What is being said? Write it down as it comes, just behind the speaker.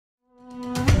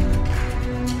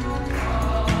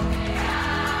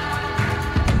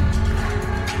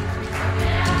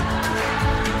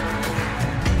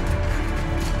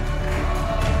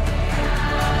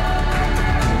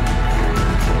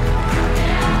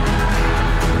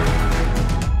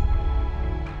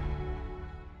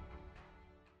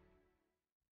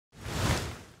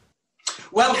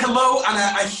Well, hello and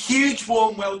a huge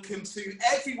warm welcome to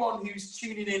everyone who's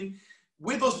tuning in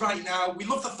with us right now. We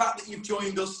love the fact that you've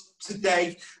joined us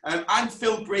today. I'm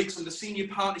Phil Briggs, I'm the Senior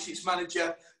Partnerships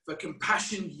Manager for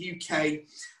Compassion UK.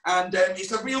 And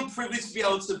it's a real privilege to be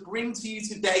able to bring to you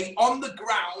today on the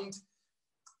ground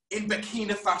in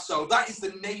Burkina Faso. That is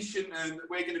the nation that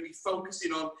we're going to be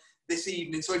focusing on this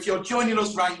evening. So if you're joining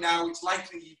us right now, it's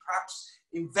likely you perhaps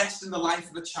invest in the life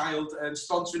of a child and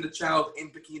sponsoring a child in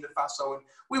Burkina Faso. And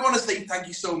we want to say thank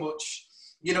you so much.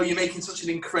 You know, you're making such an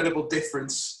incredible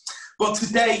difference. But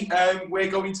today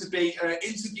we're going to be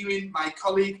interviewing my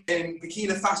colleague in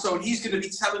Burkina Faso, and he's going to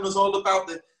be telling us all about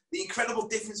the incredible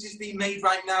differences being made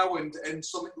right now and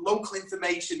some local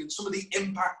information and some of the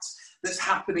impact that's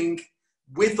happening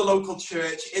with the local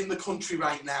church in the country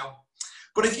right now.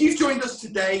 But if you've joined us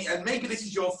today, and maybe this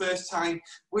is your first time,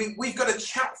 we've got a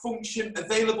chat function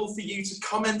available for you to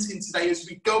comment in today as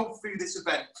we go through this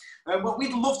event. Well,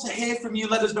 we'd love to hear from you.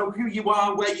 Let us know who you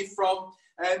are, where you're from,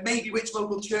 maybe which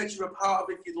local church you're a part of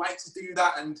if you'd like to do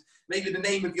that, and maybe the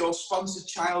name of your sponsored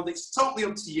child. It's totally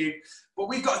up to you. But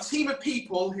we've got a team of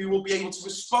people who will be able to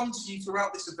respond to you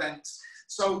throughout this event.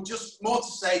 So just more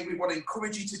to say, we want to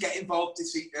encourage you to get involved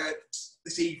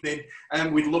this evening,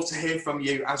 and we'd love to hear from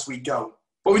you as we go.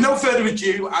 But with no further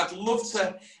ado, I'd love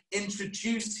to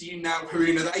introduce to you now,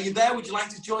 Haruna. Are you there? Would you like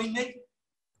to join me?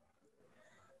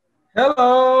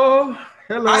 Hello.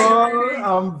 Hello. Hi,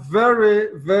 I'm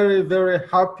very, very, very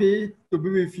happy to be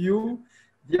with you.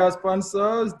 Dear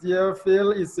sponsors, dear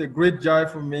Phil, it's a great joy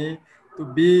for me to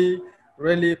be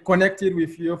really connected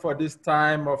with you for this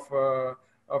time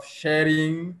of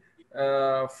sharing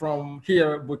from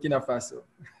here, Burkina Faso.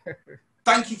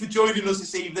 Thank you for joining us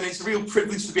this evening. It's a real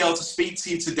privilege to be able to speak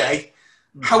to you today.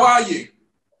 How are you?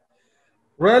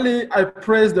 Really, I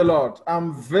praise the Lord.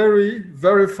 I'm very,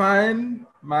 very fine.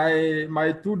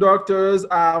 My two daughters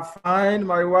are fine.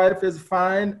 My wife is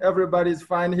fine. Everybody's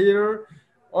fine here.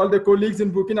 All the colleagues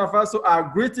in Burkina Faso are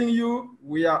greeting you.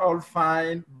 We are all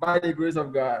fine by the grace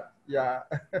of God. Yeah.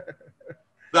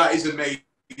 That is amazing.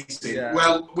 Yeah.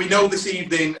 Well, we know this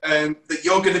evening that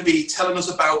you're going to be telling us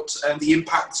about the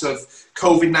impact of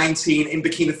COVID-19 in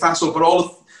Burkina Faso, but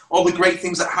all the great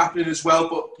things that are happening as well.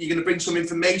 But you're going to bring some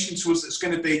information to us that's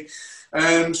going to be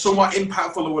somewhat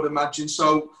impactful, I would imagine.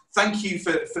 So thank you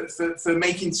for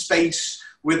making space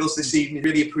with us this evening.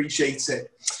 Really appreciate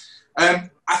it. I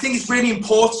think it's really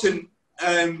important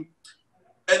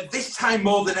at this time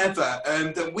more than ever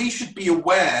that we should be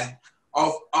aware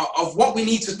of what we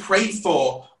need to pray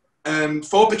for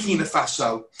Burkina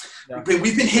Faso. Yeah.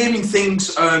 We've been hearing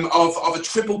things of a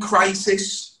triple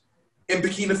crisis in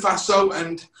Burkina Faso,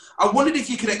 and I wondered if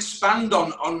you could expand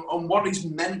on what is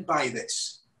meant by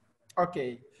this.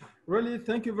 Okay, really,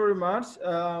 thank you very much.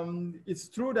 It's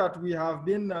true that we have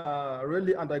been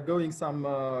really undergoing some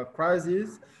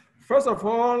crises. First of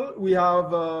all, we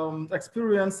have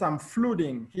experienced some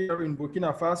flooding here in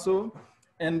Burkina Faso,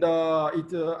 and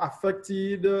it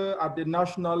affected at the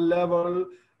national level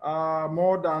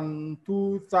more than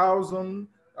 2,000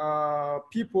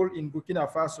 people in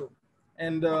Burkina Faso.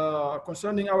 And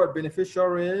concerning our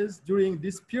beneficiaries, during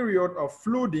this period of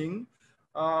flooding,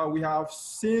 we have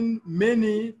seen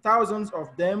many thousands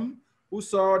of them who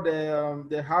saw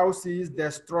their houses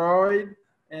destroyed,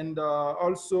 and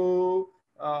also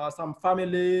some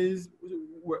families,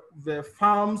 their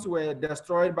farms were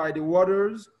destroyed by the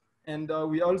waters. And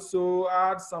we also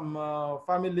had some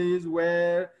families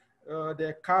where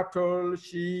their cattle,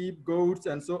 sheep, goats,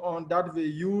 and so on that they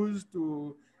used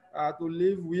to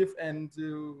live with, and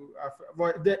to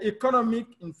the economic,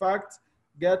 in fact,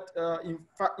 get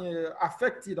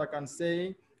affected, I can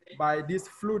say, by this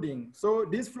flooding. So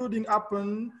this flooding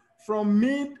happened from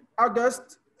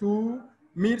mid-August to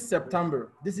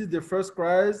mid-September. This is the first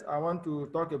crisis I want to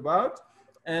talk about.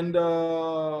 And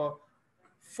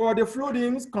for the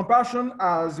floodings, Compassion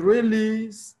has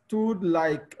really stood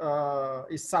like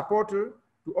a supporter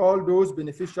to all those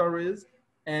beneficiaries,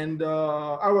 and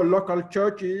our local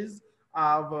churches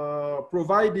have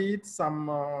provided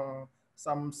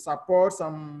some support,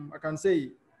 I can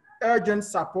say, urgent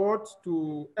support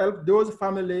to help those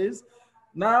families.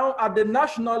 Now, at the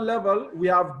national level, we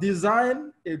have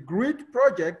designed a great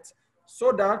project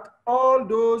so that all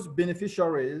those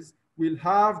beneficiaries will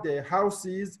have their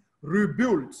houses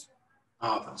rebuilt.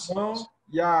 Oh, that's awesome.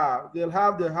 Yeah, they'll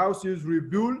have the houses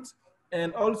rebuilt.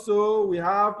 And also we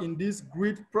have in this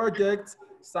great project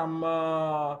some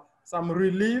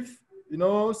relief, you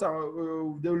know,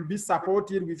 they will be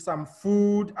supported with some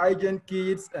food, hygiene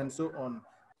kits, and so on.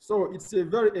 So it's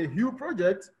a huge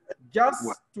project just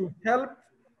to help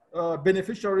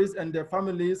beneficiaries and their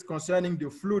families concerning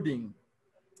the flooding.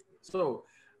 So,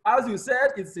 as you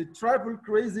said, it's a triple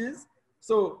crisis.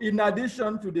 So, in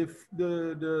addition to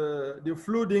the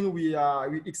flooding we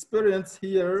experience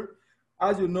here,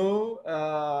 as you know,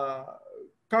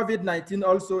 COVID-19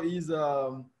 also is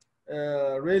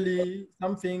really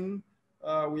something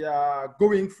we are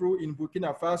going through in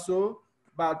Burkina Faso.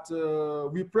 But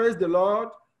we praise the Lord.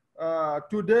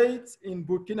 To date, in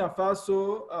Burkina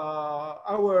Faso,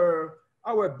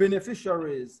 our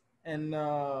beneficiaries, and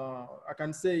I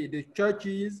can say the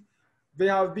churches, they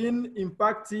have been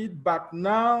impacted, but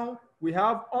now we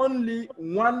have only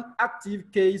one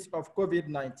active case of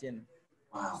COVID-19.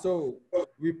 Wow. So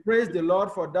we praise the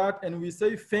Lord for that, and we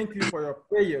say thank you for your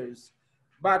prayers.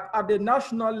 But at the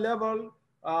national level,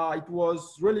 it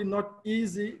was really not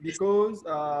easy because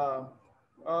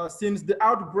since the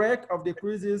outbreak of the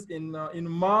crisis in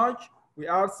March, we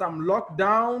had some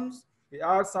lockdowns, we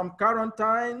had some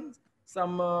quarantines,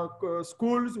 some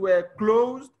schools were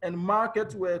closed and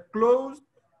markets were closed.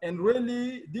 And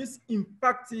really this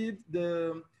impacted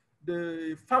the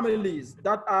families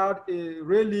that are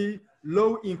really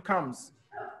low incomes.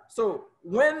 So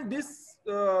when this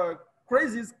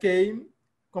crisis came,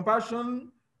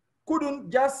 Compassion couldn't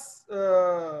just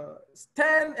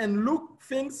stand and look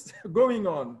things going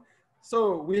on.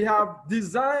 So we have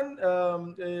designed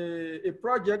a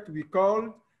project we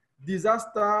called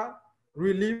Disaster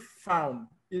Relief Fund.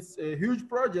 It's a huge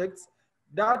project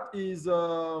that is,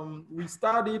 we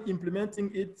started implementing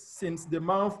it since the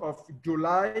month of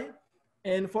July.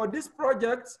 And for this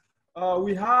project,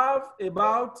 we have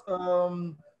about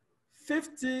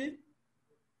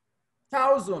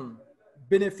 50,000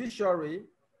 beneficiaries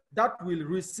that will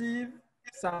receive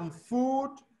some food,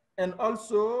 and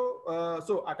also,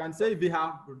 so I can say they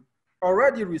have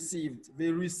already received.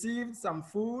 They received some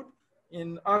food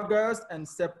in August and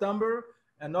September,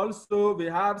 and also they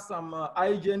had some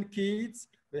hygiene kits.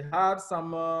 They had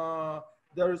some,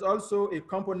 there is also a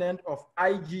component of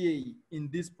IGA in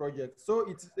this project. So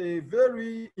it's a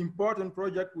very important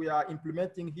project we are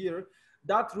implementing here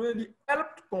that really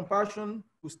helped Compassion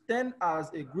to stand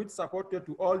as a great supporter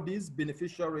to all these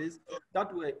beneficiaries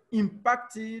that were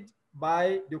impacted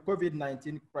by the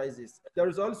COVID-19 crisis. There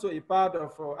is also a part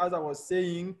of, as I was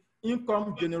saying,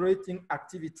 income generating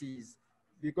activities,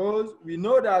 because we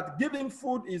know that giving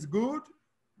food is good,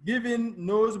 giving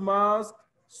nose masks,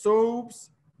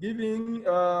 soaps, giving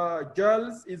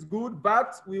gels is good,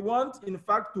 but we want in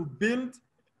fact to build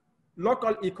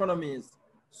local economies.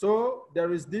 So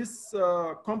there is this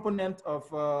component of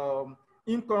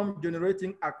income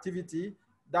generating activity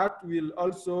that will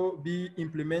also be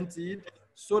implemented,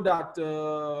 so that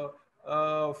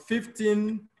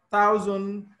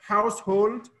 15,000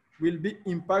 households will be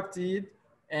impacted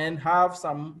and have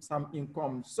some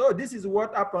income. So this is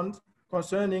what happened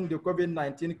concerning the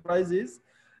COVID-19 crisis.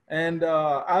 And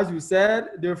as you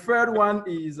said, the third one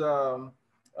is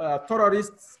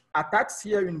terrorist attacks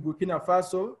here in Burkina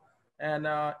Faso and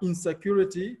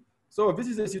insecurity. So this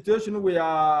is a situation we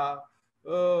are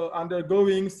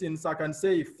undergoing since, I can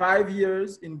say, 5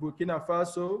 years in Burkina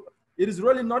Faso. It is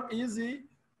really not easy,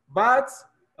 but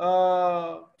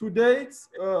to date,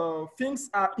 things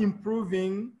are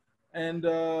improving. And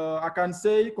I can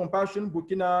say Compassion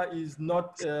Burkina is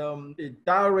not a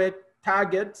direct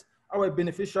target. Our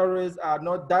beneficiaries are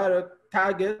not direct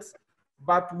targets,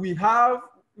 but we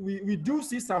do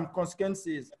see some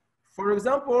consequences. For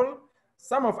example,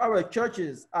 some of our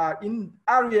churches are in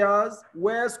areas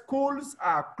where schools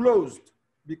are closed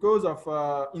because of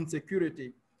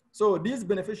insecurity. So these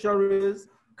beneficiaries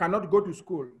cannot go to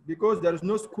school because there is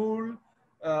no school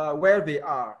where they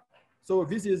are. So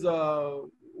this is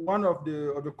one of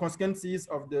the consequences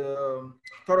of the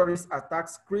terrorist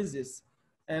attacks crisis.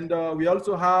 And we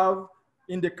also have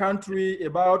in the country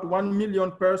about 1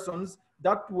 million persons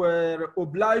that were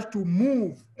obliged to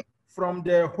move from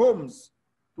their homes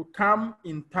to come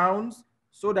in towns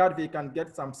so that they can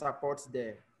get some supports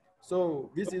there.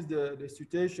 So this is the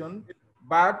situation,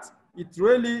 but it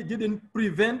really didn't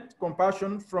prevent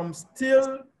Compassion from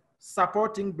still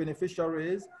supporting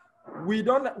beneficiaries.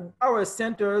 Our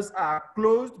centers are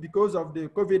closed because of the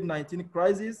COVID-19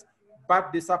 crisis,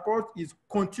 but the support is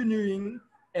continuing,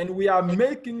 and we are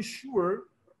making sure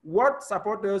what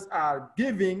supporters are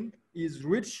giving is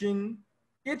reaching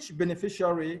each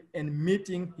beneficiary and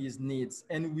meeting his needs.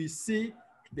 And we see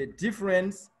the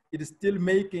difference it is still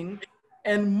making,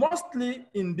 and mostly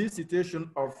in this situation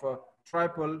of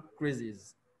triple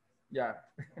crisis. Yeah.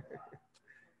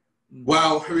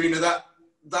 Wow, Haruna,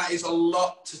 that is a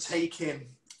lot to take in.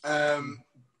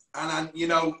 And you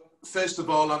know, first of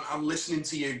all, I'm listening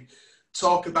to you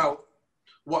talk about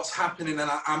what's happening,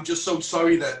 and I'm just so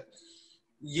sorry that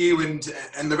you and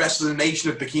the rest of the nation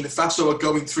of Burkina Faso are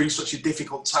going through such a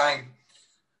difficult time.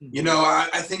 You know,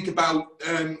 I think about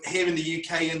here in the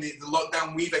UK and the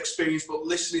lockdown we've experienced, but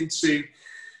listening to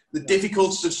the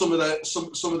difficulties of some of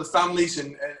the families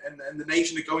and the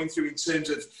nation are going through in terms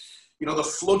of, you know, the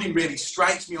flooding really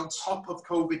strikes me on top of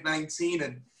COVID-19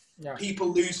 and people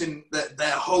losing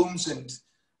their homes and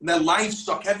their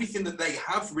livestock, everything that they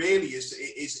have really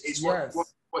is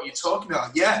what you're talking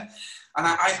about. Yeah. And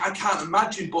I can't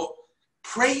imagine, but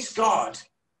praise God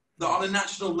that on a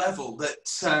national level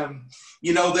that,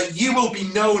 you know, that you will be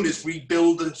known as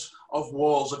rebuilders of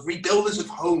walls, of rebuilders of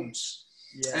homes.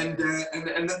 Yeah.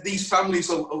 And that these families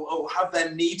will have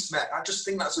their needs met. I just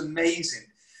think that's amazing.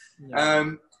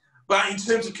 Yeah. But in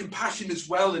terms of compassion as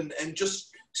well, and just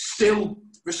still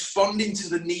responding to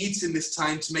the needs in this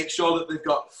time to make sure that they've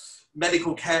got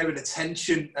medical care and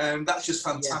attention, that's just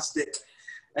fantastic.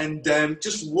 Yeah. And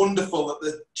just wonderful that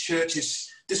the church is,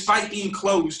 despite being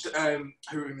closed,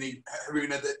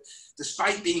 Haruna, that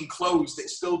despite being closed,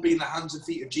 it's still being the hands and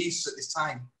feet of Jesus at this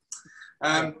time.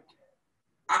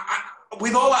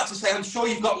 With all that to say, I'm sure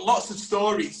you've got lots of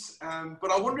stories,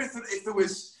 but I wonder if there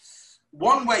was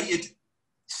one way you'd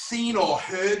seen or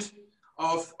heard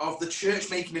of the church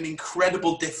making an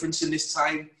incredible difference in this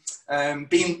time,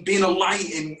 being a light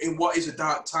in what is a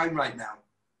dark time right now.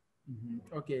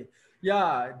 Mm-hmm. Okay.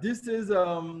 Yeah, this is,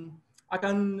 I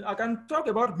can talk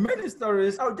about many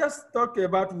stories. I'll just talk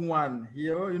about one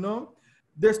here, you know.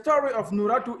 The story of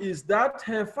Nuratu is that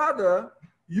her father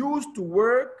used to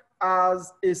work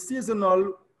as a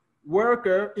seasonal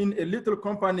worker in a little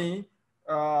company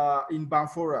in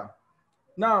Banfora.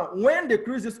 Now, when the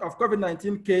crisis of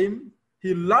COVID-19 came,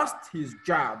 he lost his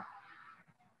job.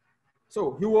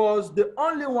 So he was the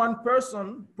only one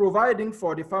person providing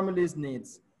for the family's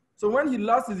needs. So when he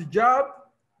lost his job,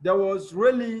 there was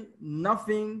really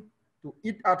nothing to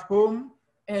eat at home,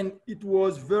 and it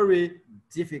was very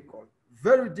difficult,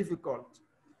 very difficult.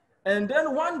 And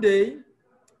then one day,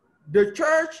 the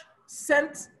church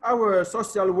sent our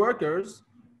social workers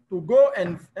to go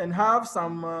and have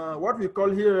some, what we call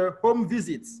here, home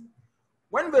visits.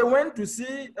 When they went to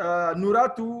see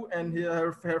Nuratu and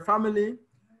her family,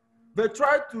 they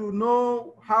tried to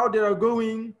know how they are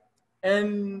going,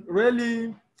 and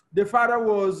really, the father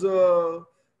was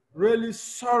really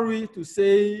sorry to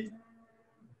say,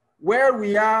 where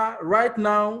we are right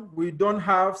now, we don't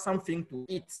have something to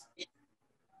eat.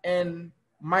 And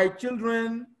my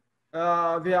children,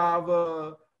 they have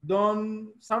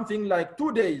done something like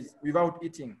 2 days without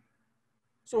eating.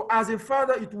 So as a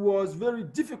father, it was very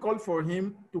difficult for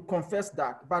him to confess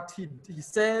that. But he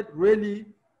said, really,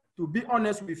 to be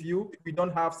honest with you, we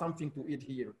don't have something to eat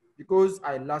here because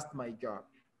I lost my job.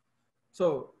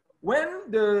 So when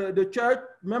the church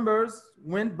members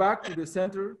went back to the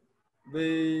center,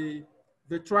 they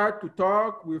tried to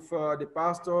talk with the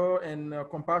pastor and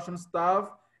compassion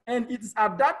staff. And it's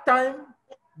at that time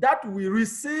that we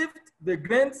received the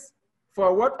grants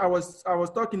for what I was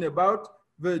talking about,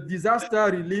 the disaster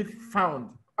relief fund,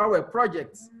 our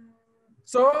projects.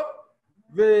 So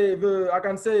I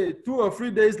can say 2 or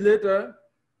 3 days later,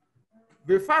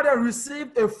 the father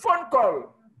received a phone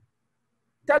call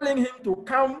telling him to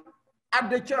come at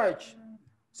the church.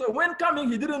 So when coming,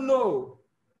 he didn't know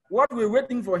what we're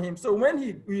waiting for him. So when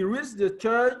he reached the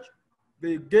church,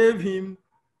 they gave him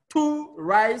 2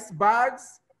 rice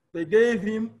bags, they gave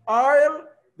him oil,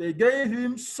 they gave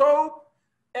him soap,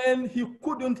 and he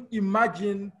couldn't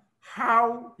imagine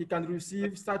how he can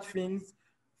receive such things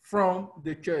from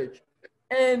the church.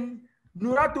 And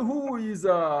Nuratu, who is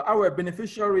our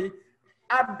beneficiary,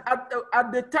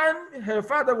 at the time her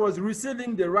father was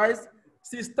receiving the rice,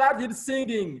 she started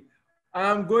singing,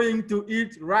 I'm going to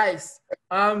eat rice,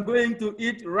 I'm going to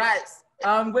eat rice,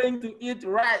 I'm going to eat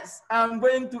rice, I'm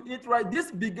going to eat rice.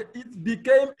 It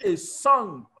became a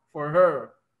song for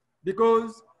her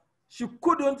because she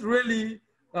couldn't really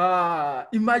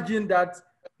imagine that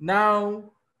now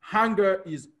hunger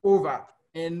is over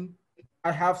and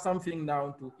I have something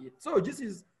now to eat. So this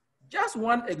is just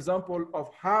one example of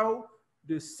how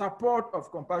the support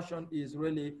of compassion is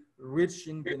really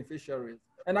reaching beneficiaries.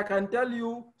 And I can tell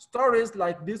you stories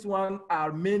like this one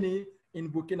are many in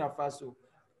Burkina Faso.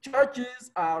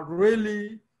 Churches are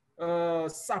really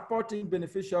supporting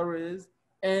beneficiaries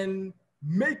and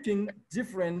making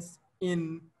difference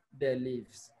in their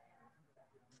lives.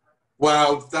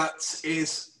 Wow, that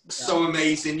is so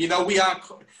amazing. You know, we are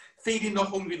feeding the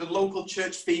hungry, the local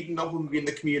church feeding the hungry in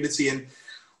the community, and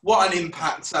what an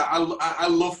impact. I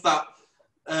love that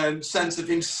sense of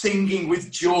him singing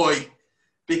with joy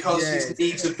because his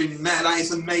needs have been met. That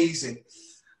is amazing.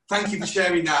 Thank you for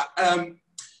sharing that.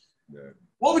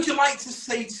 What would you like to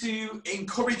say to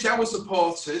encourage our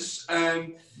supporters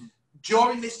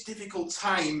during this difficult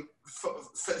time for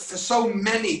so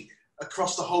many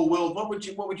across the whole world? What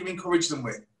would you encourage them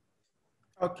with?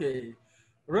 Okay,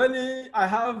 really,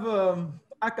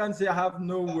 I can say I have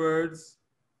no words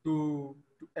to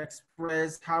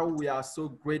express how we are so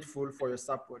grateful for your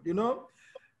support. You know,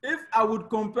 if I would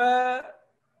compare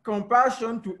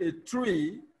compassion to a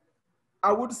tree,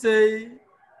 I would say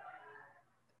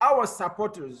our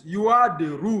supporters, you are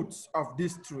the roots of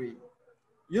this tree.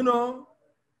 You know,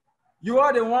 you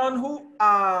are the one who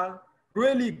are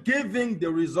really giving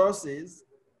the resources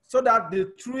so that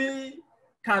the tree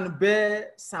can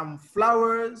bear some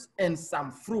flowers and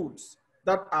some fruits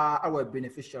that are our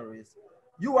beneficiaries.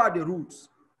 You are the roots.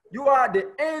 You are the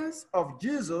ends of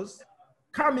Jesus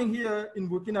coming here in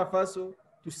Burkina Faso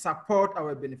to support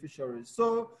our beneficiaries.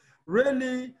 So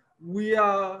really, we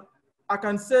are, I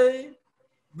can say,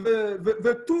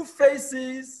 the two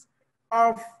faces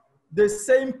of the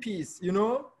same piece, you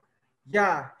know?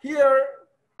 Yeah, here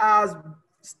as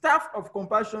staff of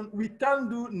compassion, we can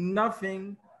do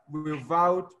nothing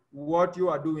without what you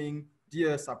are doing,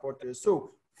 dear supporters.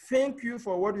 So thank you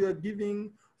for what you are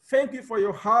giving. Thank you for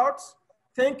your heart.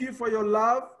 Thank you for your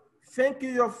love. Thank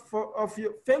you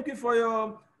for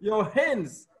your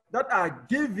hands that are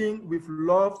giving with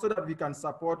love so that we can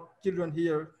support children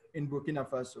here in Burkina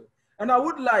Faso. And I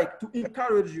would like to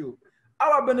encourage you.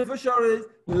 Our beneficiaries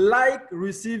like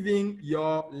receiving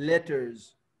your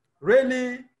letters.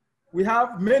 Really, we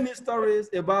have many stories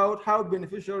about how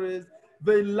beneficiaries,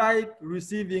 they like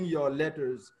receiving your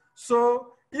letters.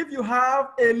 So if you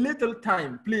have a little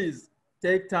time, please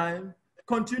take time,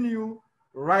 continue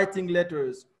writing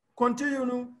letters,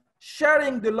 continue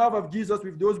sharing the love of Jesus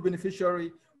with those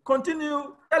beneficiaries,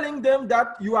 continue telling them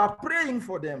that you are praying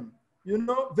for them. You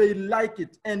know, they like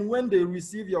it. And when they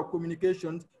receive your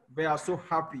communications, they are so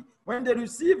happy. When they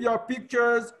receive your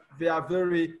pictures, they are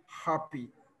very happy.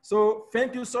 So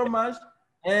thank you so much.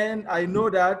 And I know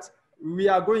that we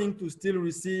are going to still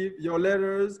receive your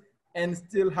letters and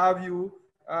still have you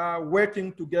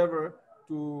working together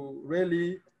to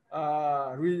really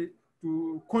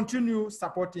to continue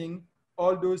supporting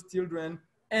all those children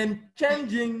and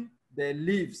changing their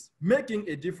lives, making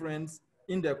a difference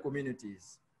in their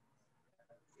communities.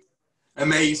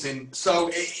 Amazing.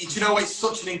 So, you know, it's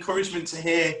such an encouragement to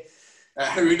hear,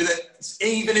 Haruna, that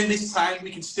even in this time,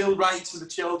 we can still write to the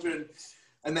children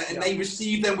and they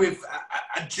receive them with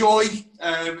a joy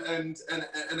and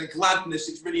a gladness.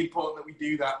 It's really important that we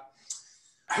do that.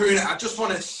 Haruna, I just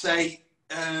want to say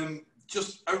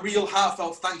just a real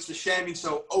heartfelt thanks for sharing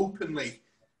so openly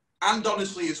and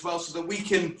honestly as well, so that we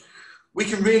can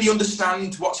really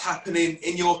understand what's happening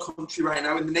in your country right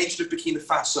now, in the nation of Burkina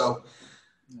Faso.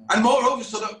 And moreover,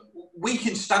 so that we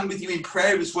can stand with you in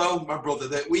prayer as well, my brother,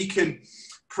 that we can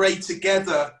pray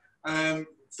together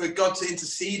for God to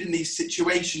intercede in these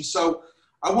situations. So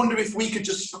I wonder if we could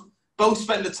just both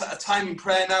spend a time in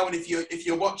prayer now, and if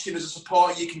you're watching as a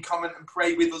supporter, you can comment and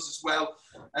pray with us as well.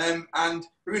 And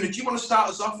Haruna, do you want to start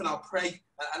us off, and I'll pray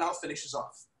and I'll finish us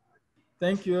off?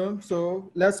 Thank you.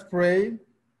 So let's pray.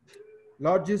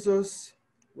 Lord Jesus,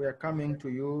 we are coming to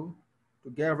you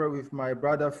together with my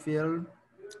brother Phil.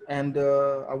 And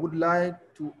I would like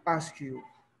to ask you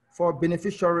for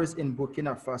beneficiaries in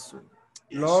Burkina Faso.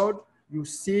 Yes. Lord, you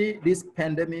see this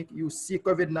pandemic, you see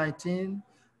COVID-19,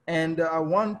 and I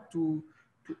want to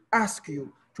ask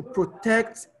you to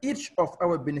protect each of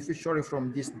our beneficiaries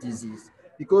from this disease,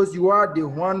 because you are the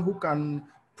one who can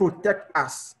protect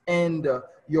us, and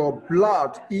your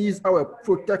blood is our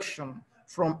protection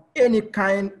from any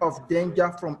kind of danger,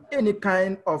 from any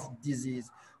kind of disease.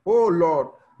 Oh Lord,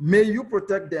 may you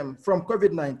protect them from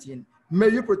COVID-19. May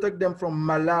you protect them from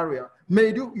malaria.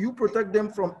 May you protect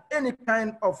them from any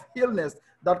kind of illness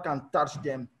that can touch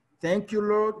them. Thank you,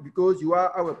 Lord, because you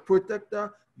are our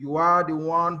protector. You are the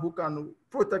one who can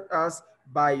protect us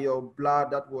by your blood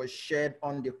that was shed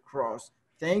on the cross.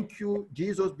 Thank you,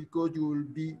 Jesus, because you will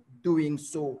be doing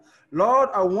so. Lord,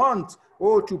 I want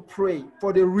to pray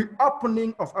for the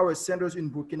reopening of our centers in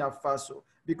Burkina Faso,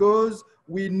 because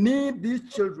we need these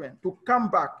children to come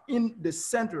back in the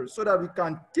center so that we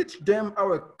can teach them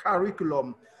our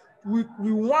curriculum. We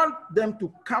want them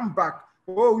to come back.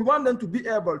 We want them to be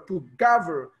able to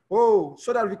gather,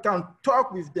 so that we can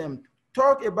talk with them,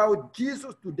 talk about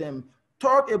Jesus to them,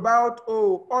 talk about,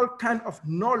 all kinds of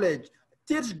knowledge,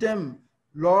 teach them.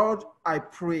 Lord, I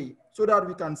pray so that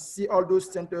we can see all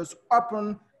those centers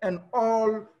open and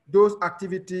all those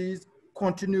activities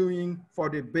continuing for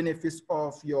the benefits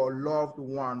of your loved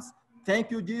ones.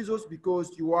 Thank you, Jesus,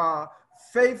 because you are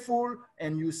faithful,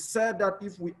 and you said that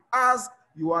if we ask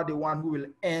you are the one who will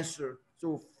answer.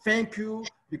 So thank you,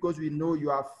 because we know you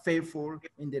are faithful.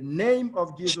 In the name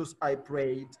of Jesus, I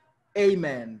prayed.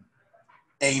 Amen.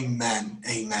 Amen.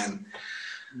 Amen.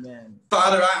 Amen.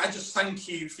 Father, I just thank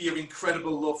you for your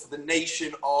incredible love for the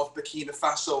nation of Burkina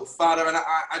Faso, Father, and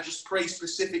I just pray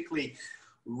specifically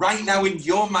right now in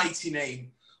your mighty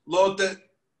name, Lord, that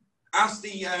as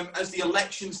the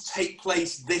elections take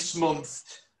place this month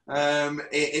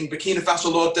in Burkina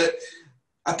Faso, Lord, that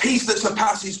a peace that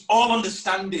surpasses all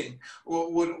understanding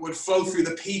would flow through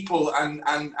the people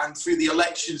and through the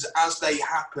elections as they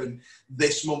happen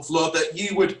this month, Lord, that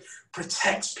you would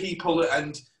protect people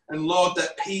and Lord,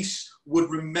 that peace would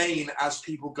remain as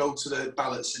people go to the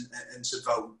ballots and to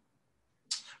vote.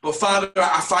 But Father,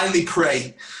 I finally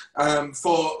pray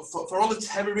for all the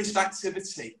terrorist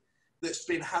activity that's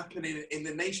been happening in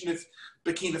the nation of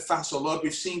Burkina Faso. Lord,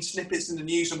 we've seen snippets in the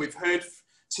news and we've heard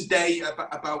today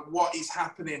about what is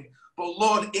happening. But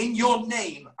Lord, in your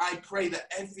name, I pray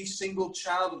that every single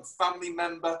child and family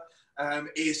member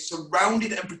is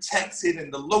surrounded and protected,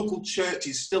 and the local church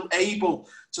is still able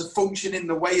to function in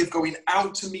the way of going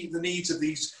out to meet the needs of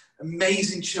these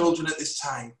amazing children at this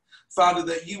time. Father,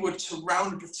 that you would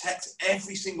surround and protect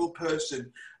every single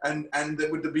person, and that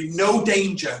would there be no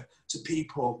danger to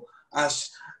people as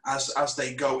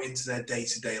they go into their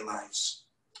day-to-day lives.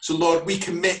 So Lord, we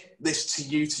commit this to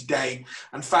you today.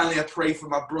 And finally, I pray for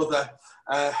my brother,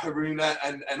 Haruna,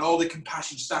 and all the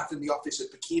compassion staff in the office in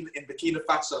Burkina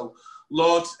Faso.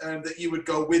 Lord, that you would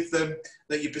go with them,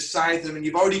 that you're beside them, and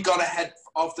you've already gone ahead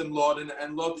of them, Lord,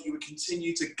 and Lord, that you would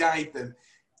continue to guide them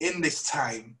in this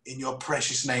time. In your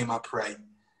precious name I pray.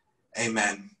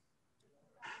 Amen.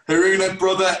 Haruna,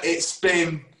 brother, it's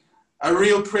been a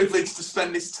real privilege to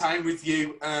spend this time with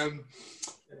you.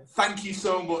 Thank you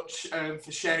so much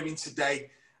for sharing today,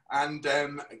 and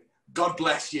God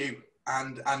bless you,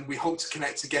 and we hope to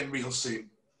connect again real soon.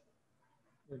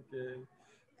 Okay.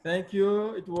 Thank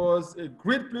you. It was a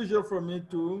great pleasure for me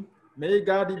too. May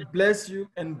God bless you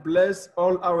and bless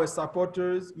all our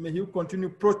supporters. May He continue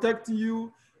protecting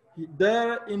you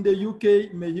there in the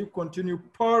UK. May He continue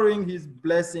pouring His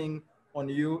blessing on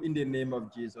you in the name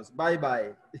of Jesus.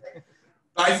 Bye-bye.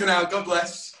 Bye for now. God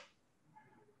bless.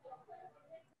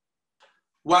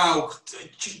 Wow,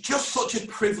 just such a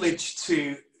privilege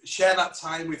to share that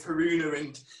time with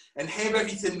Haruna and hear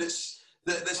everything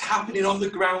that's happening on the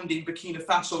ground in Burkina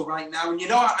Faso right now. And you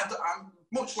know, I'm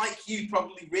much like you,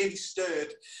 probably really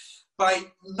stirred by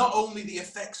not only the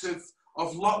effects of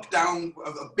lockdown,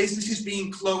 of businesses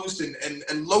being closed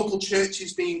and local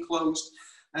churches being closed,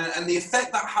 and the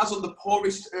effect that has on the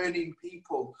poorest earning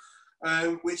people,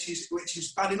 which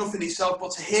is bad enough in itself, but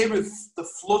to hear of the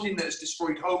flooding that has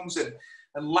destroyed homes and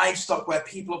livestock where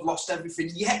people have lost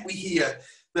everything, yet we hear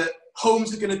that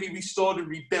homes are going to be restored and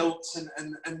rebuilt,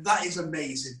 and that is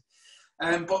amazing.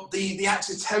 But the acts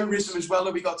of terrorism as well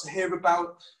that we got to hear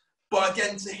about, but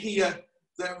again to hear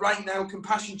that right now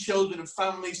Compassion Children and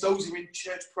families, those who are in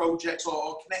church projects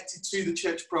or connected to the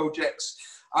church projects,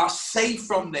 are safe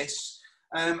from this,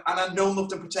 and are known,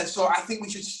 loved and protected. So I think we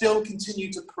should still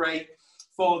continue to pray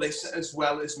for this as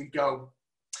well as we go.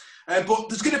 But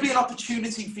there's going to be an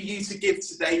opportunity for you to give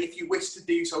today, if you wish to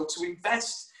do so, to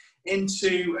invest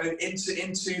into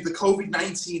the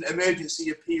COVID-19 emergency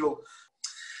appeal.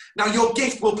 Now, your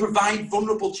gift will provide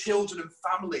vulnerable children and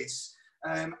families,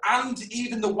 and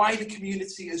even the wider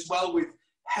community as well, with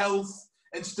health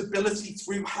and stability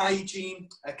through hygiene,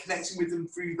 connecting with them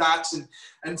through that,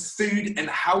 and food and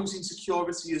housing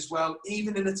security as well,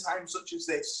 even in a time such as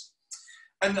this.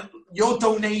 And your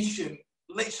donation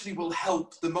literally will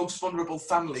help the most vulnerable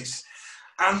families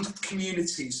and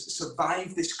communities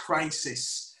survive this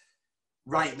crisis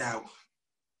right now.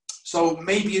 So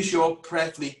maybe as you're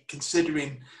prayerfully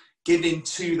considering giving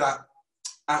to that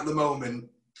at the moment,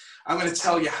 I'm going to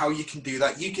tell you how you can do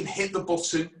that. You can hit the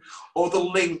button or the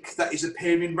link that is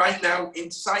appearing right now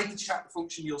inside the chat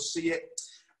function. You'll see it.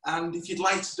 And if you'd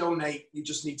like to donate, you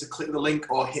just need to click the link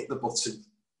or hit the button.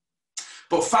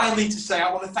 But finally, to say,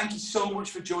 I want to thank you so much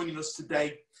for joining us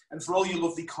today and for all your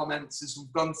lovely comments as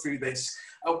we've gone through this.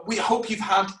 We hope you've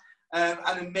had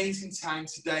an amazing time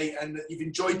today and that you've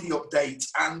enjoyed the update.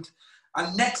 And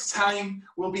next time,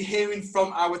 we'll be hearing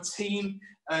from our team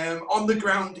on the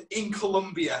ground in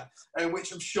Colombia,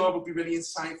 which I'm sure will be really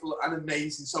insightful and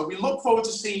amazing. So we look forward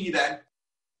to seeing you then.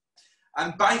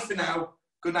 And bye for now.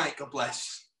 Good night. God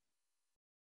bless.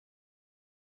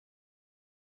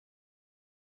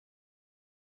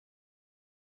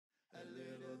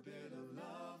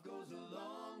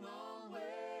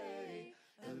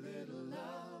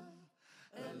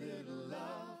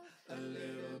 A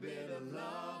little bit of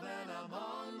love, and I'm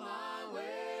on my way.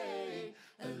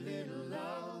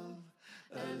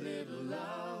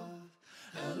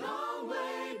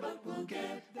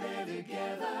 get there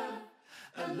together.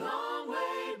 A long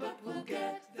way, but we'll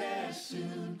get there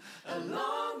soon.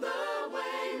 Along the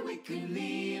way, we can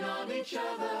lean on each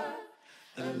other.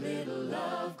 A little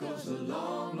love goes a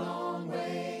long, long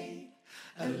way.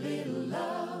 A little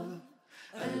love,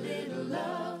 a little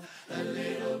love, a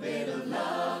little bit of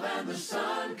love, and the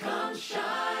sun comes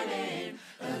shining.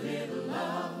 A little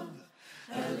love,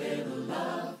 a little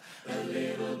love, a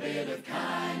little bit of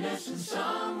kindness, and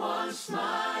someone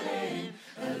smiling.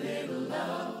 A little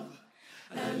love,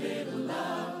 a little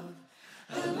love.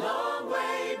 A long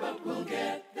way, but we'll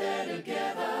get there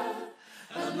together.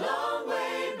 A long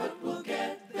way, but we'll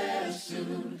get there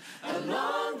soon.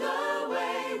 Along the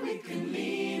way, we can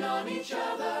lean on each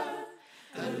other.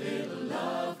 A little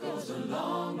love goes a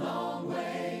long, long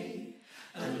way.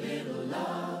 A little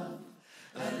love,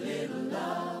 a little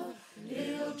love.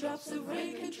 Little drops of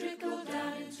rain can trickle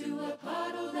down into a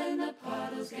puddle, then the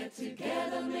puddles get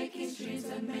together, making streams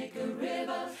that make a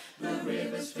river. The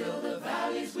rivers fill the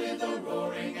valleys with the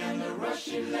roaring and the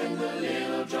rushing, then the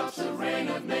little drops of rain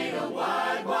have made a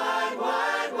wide, wide,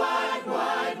 wide, wide,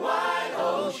 wide, wide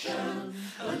ocean.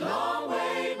 A long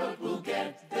way, but we'll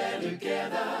get there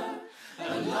together.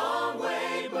 A long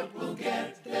way, but we'll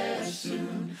get there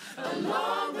soon.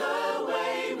 Along the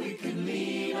way, we can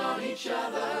lean on each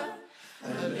other.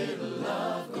 A little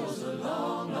love goes a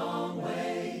long, long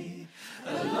way.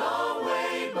 A long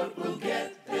way, but we'll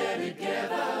get there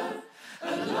together.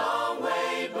 A long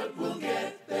way, but we'll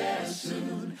get there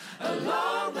soon.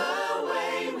 Along the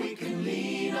way, we can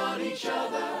lean on each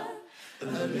other.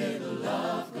 A little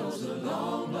love goes a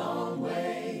long, long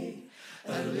way.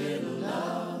 A little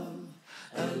love,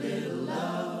 a little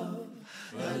love,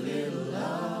 a little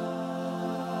love.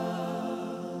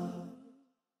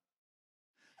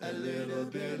 A little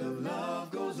bit of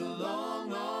love goes a long,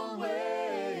 long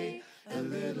way. A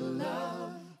little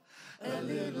love, a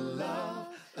little love,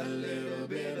 a little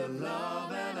bit of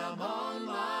love, and I'm on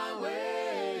my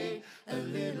way. A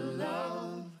little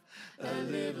love, a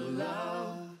little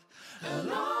love. A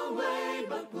long way,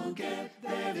 but we'll get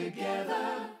there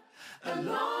together. A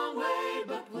long way,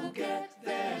 but we'll get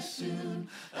there soon.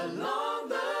 Along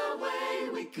the way,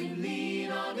 we can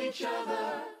lean on each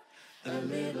other. A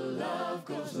little love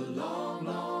goes a long,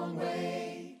 long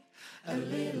way. A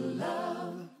little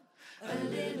love, a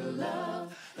little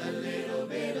love, a little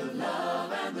bit of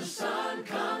love, and the sun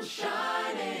comes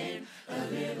shining. A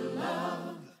little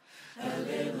love, a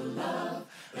little love,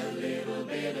 a little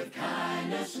bit of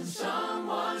kindness, and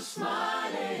someone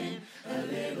smiling. A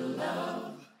little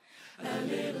love, a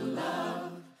little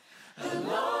love. A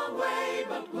long way,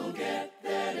 but we'll get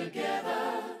there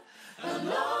together. A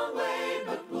long way,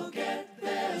 but we'll get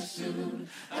there soon.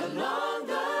 Along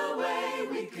the way,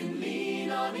 we can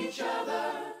lean on each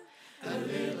other. A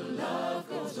little love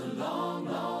goes a long,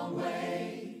 long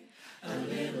way. A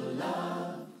little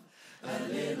love, a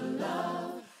little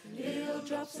love. Little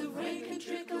drops of rain can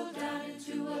trickle down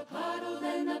into a puddle,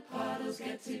 then the puddles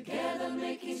get together,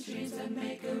 making streams that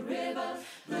make a river.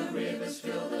 The rivers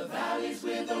fill the valleys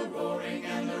with the roaring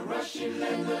and the rushing,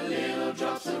 then the little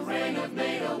drops of rain have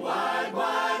made a wide,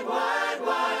 wide, wide,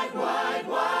 wide, wide,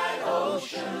 wide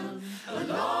ocean. A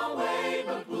long way,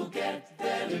 but we'll get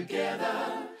there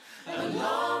together. A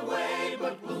long way,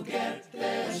 but we'll get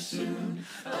there soon.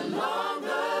 Along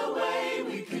the way,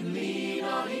 we can lean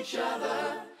on each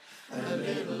other. A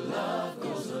little love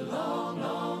goes a long,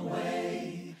 long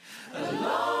way. A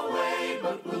long way,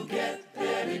 but we'll get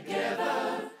there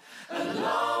together. A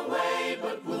long way,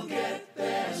 but we'll get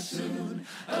there soon.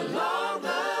 Along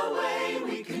the way,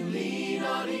 we can lean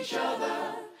on each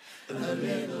other. A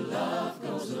little love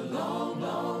goes a long,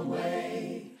 long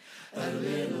way. A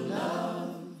little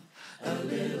love, a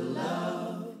little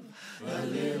love, a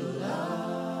little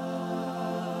love.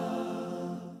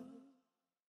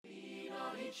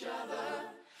 Each other.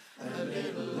 A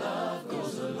little love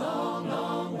goes a long,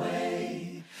 long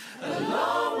way. A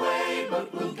long way,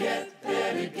 but we'll get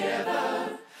there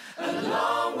together. A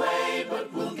long way,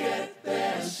 but we'll get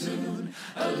there soon.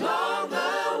 Along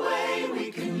the way,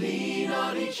 we can lean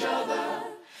on each other.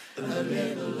 A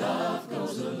little love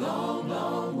goes a long,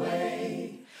 long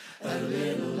way. A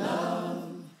little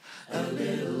love, a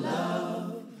little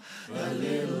love, a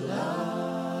little